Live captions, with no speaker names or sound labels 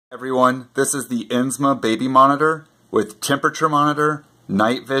Everyone, this is the Insma baby monitor with temperature monitor,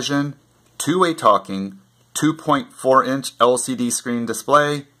 night vision, two-way talking, 2.4-inch LCD screen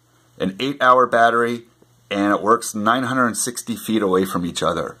display, an 8-hour battery, and it works 960 feet away from each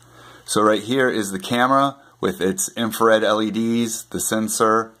other. So right here is the camera with its infrared LEDs, the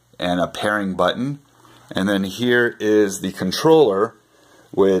sensor, and a pairing button. And then here is the controller,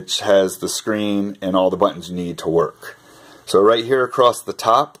 which has the screen and all the buttons you need to work. So right here across the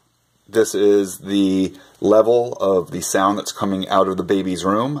top, this is the level of the sound that's coming out of the baby's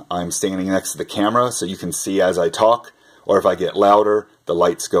room. I'm standing next to the camera so you can see as I talk, or if I get louder, the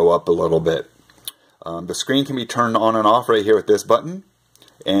lights go up a little bit. The screen can be turned on and off right here with this button,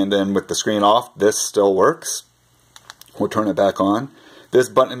 and then with the screen off, this still works. We'll turn it back on. This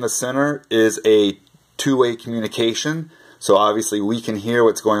button in the center is a two-way communication, so obviously we can hear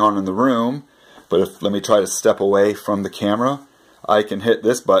what's going on in the room, but let me try to step away from the camera. I can hit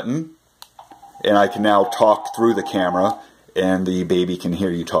this button, and I can now talk through the camera, and the baby can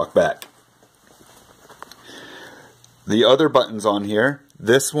hear you talk back. The other buttons on here,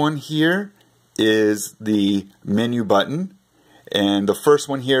 this one here is the menu button, and the first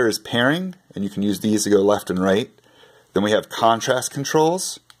one here is pairing, and you can use these to go left and right. Then we have contrast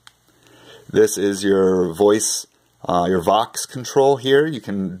controls. This is your voice, your Vox control here. You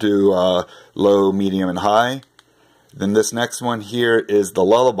can do low, medium, and high. Then this next one here is the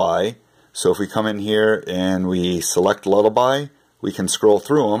Lullaby. So if we come in here and we select Lullaby, we can scroll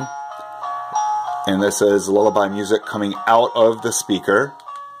through them. And this is lullaby music coming out of the speaker.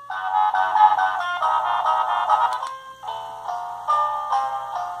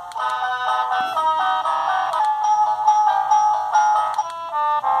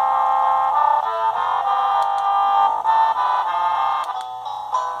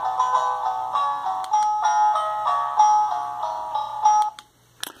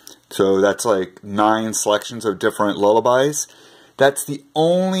 So that's like 9 selections of different lullabies. That's the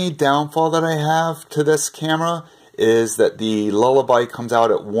only downfall that I have to this camera, is that the lullaby comes out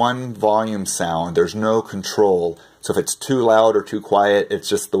at one volume sound. There's no control. So if it's too loud or too quiet, it's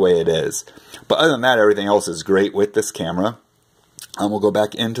just the way it is. But other than that, everything else is great with this camera. We'll go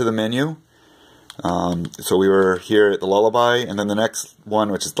back into the menu. So we were here at the lullaby, and then the next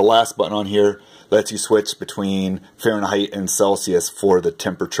one, which is the last button on here, lets you switch between Fahrenheit and Celsius for the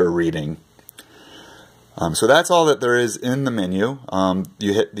temperature reading. So that's all that there is in the menu.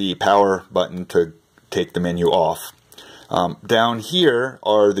 You hit the power button to take the menu off. Down here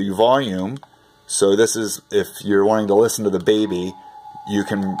are the volume. So this is, if you're wanting to listen to the baby, you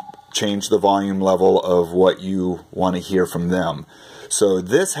can change the volume level of what you want to hear from them. So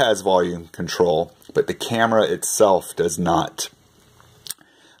this has volume control, but the camera itself does not.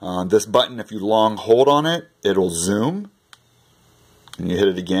 This button, if you long hold on it, it'll zoom. And you hit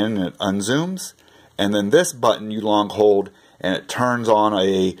it again and it unzooms. And then this button you long hold and it turns on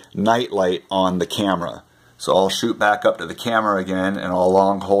a night light on the camera. So I'll shoot back up to the camera again and I'll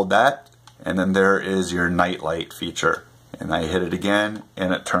long hold that. And then there is your night light feature. And I hit it again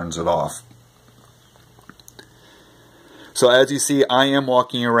and it turns it off. So as you see, I am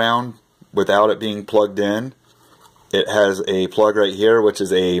walking around without it being plugged in. It has a plug right here, which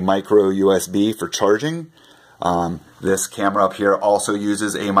is a micro USB for charging. This camera up here also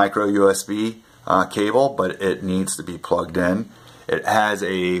uses a micro USB cable, but it needs to be plugged in. It has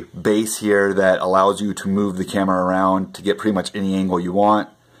a base here that allows you to move the camera around to get pretty much any angle you want.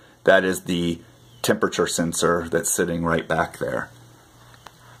 That is the temperature sensor that's sitting right back there.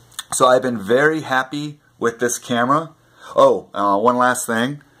 So I've been very happy with this camera. Oh, one last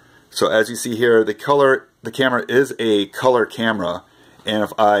thing. So as you see here, the camera is a color camera, and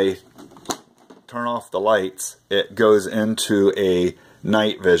if I turn off the lights, it goes into a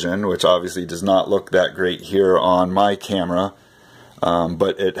night vision, which obviously does not look that great here on my camera,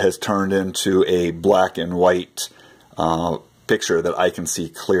 but it has turned into a black and white picture that I can see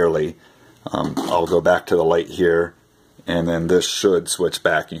clearly. I'll go back to the light here, and then this should switch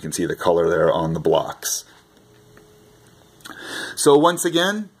back. You can see the color there on the blocks. So once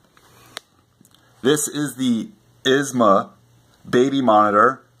again, this is the Insma baby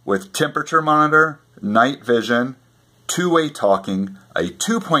monitor with temperature monitor, night vision, two-way talking, a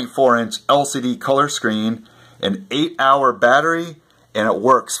 2.4-inch LCD color screen, an 8-hour battery, and it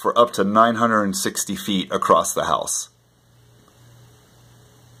works for up to 960 feet across the house.